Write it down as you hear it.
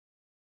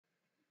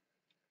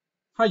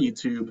Hi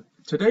YouTube.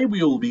 Today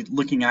we will be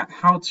looking at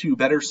how to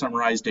better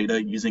summarize data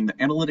using the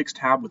Analytics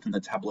tab within the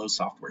Tableau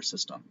software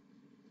system.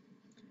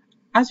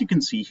 As you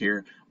can see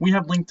here, we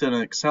have linked an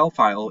Excel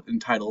file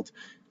entitled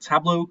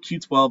Tableau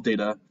Q12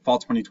 Data Fall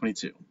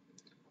 2022.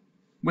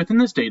 Within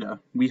this data,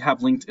 we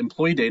have linked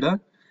employee data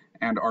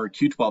and our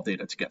Q12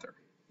 data together.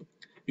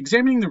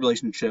 Examining the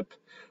relationship,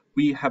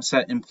 we have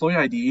set employee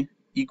ID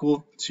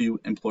equal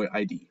to employee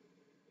ID.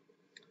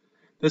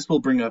 This will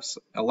bring us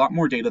a lot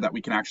more data that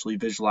we can actually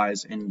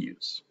visualize and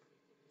use.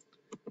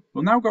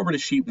 We'll now go over to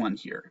sheet 1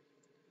 here.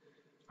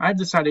 I've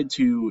decided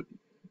to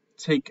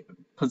take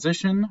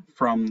position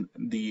from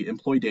the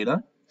employee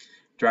data,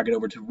 drag it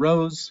over to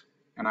rows,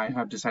 and I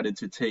have decided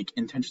to take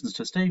intentions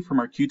to stay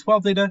from our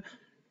Q12 data,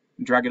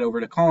 drag it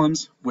over to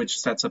columns, which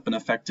sets up an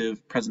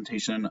effective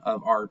presentation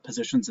of our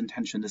position's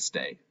intention to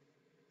stay.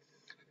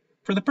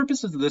 For the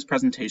purposes of this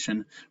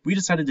presentation, we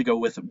decided to go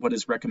with what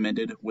is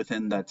recommended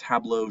within the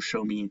Tableau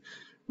Show Me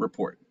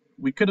report.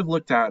 We could have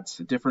looked at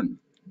different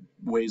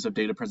ways of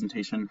data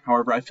presentation.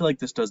 However, I feel like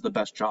this does the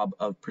best job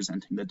of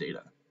presenting the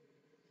data.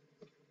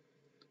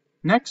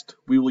 Next,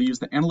 we will use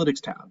the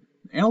Analytics tab.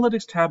 The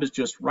Analytics tab is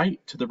just right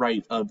to the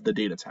right of the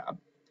Data tab.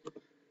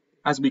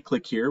 As we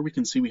click here, we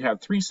can see we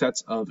have 3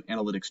 sets of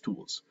analytics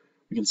tools.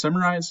 We can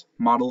summarize,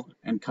 model,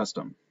 and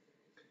custom.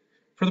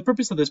 For the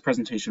purpose of this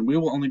presentation, we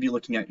will only be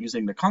looking at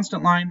using the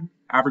constant line,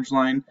 average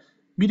line,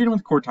 median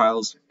with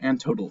quartiles, and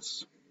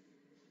totals.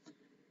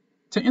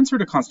 To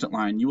insert a constant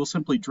line, you will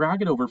simply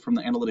drag it over from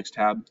the Analytics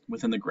tab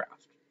within the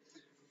graph.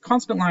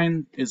 Constant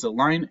line is a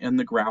line in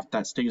the graph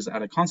that stays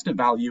at a constant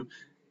value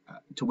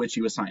to which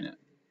you assign it.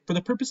 For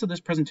the purpose of this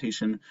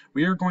presentation,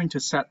 we are going to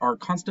set our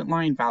constant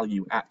line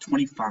value at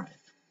 25.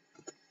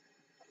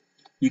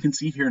 You can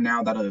see here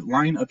now that a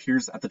line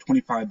appears at the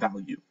 25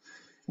 value,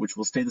 which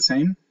will stay the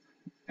same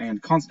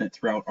and constant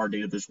throughout our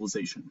data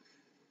visualization.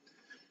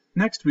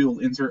 Next, we will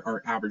insert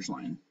our average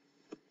line.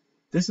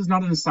 This is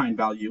not an assigned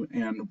value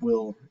and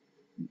will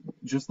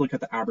just look at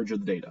the average of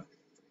the data.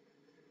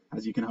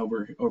 As you can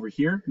over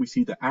here, we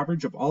see the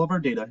average of all of our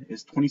data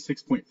is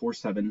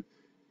 26.479.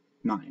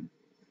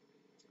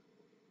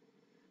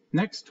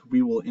 Next,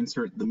 we will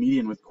insert the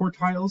median with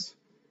quartiles,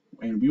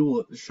 and we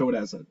will show it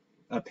as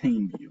a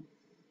pane view.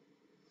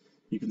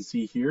 You can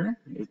see here,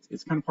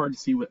 it's kind of hard to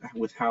see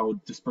with how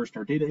dispersed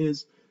our data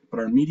is, but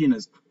our median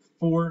is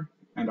 4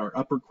 and our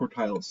upper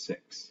quartile is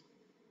 6.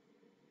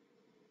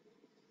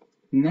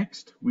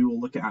 Next, we will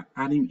look at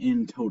adding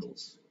in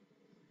totals.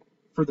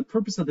 For the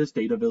purpose of this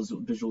data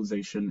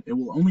visualization, it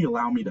will only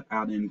allow me to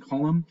add in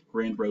column,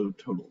 grand row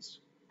totals.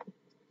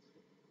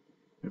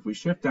 If we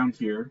shift down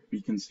here,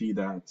 we can see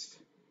that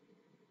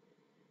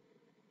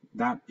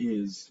that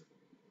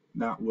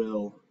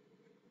will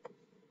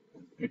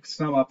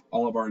sum up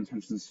all of our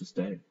intentions to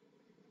stay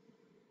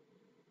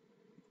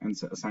and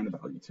assign a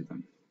value to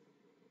them.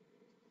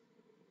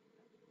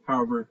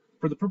 However,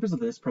 for the purpose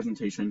of this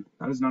presentation,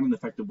 that is not an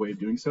effective way of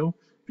doing so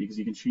because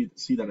you can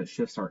see that it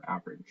shifts our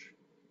average.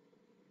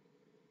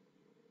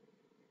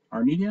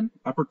 Our median,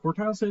 upper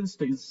quartile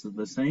stays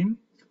the same.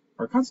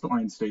 Our constant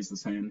line stays the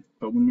same,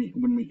 but when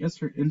we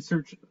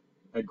insert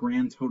a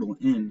grand total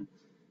in,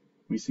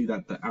 we see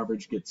that the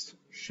average gets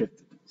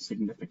shifted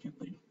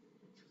significantly.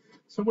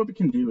 So what we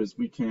can do is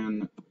we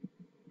can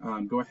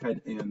go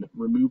ahead and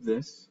remove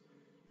this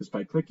just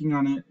by clicking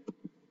on it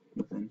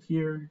within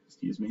here,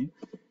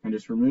 and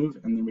just remove,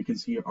 and then we can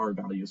see our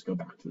values go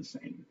back to the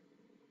same.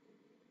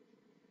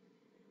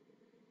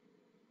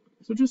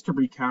 So just to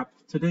recap,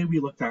 today we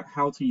looked at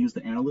how to use the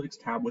Analytics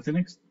tab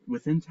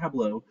within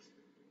Tableau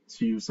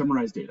to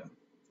summarize data.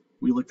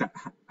 We looked at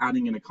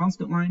adding in a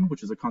constant line,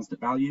 which is a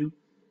constant value.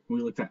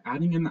 We looked at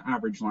adding in the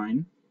average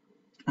line,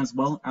 as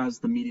well as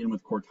the median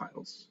with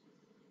quartiles.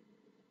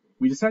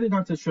 We decided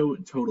not to show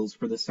totals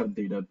for this set of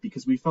data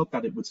because we felt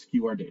that it would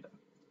skew our data.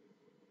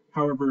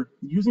 However,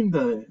 using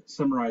the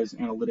Summarize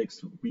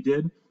Analytics we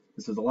did,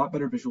 this is a lot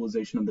better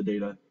visualization of the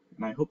data,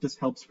 and I hope this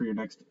helps for your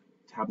next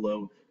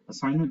Tableau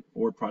assignment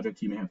or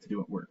project you may have to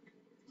do at work.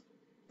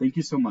 Thank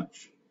you so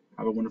much.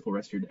 Have a wonderful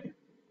rest of your day.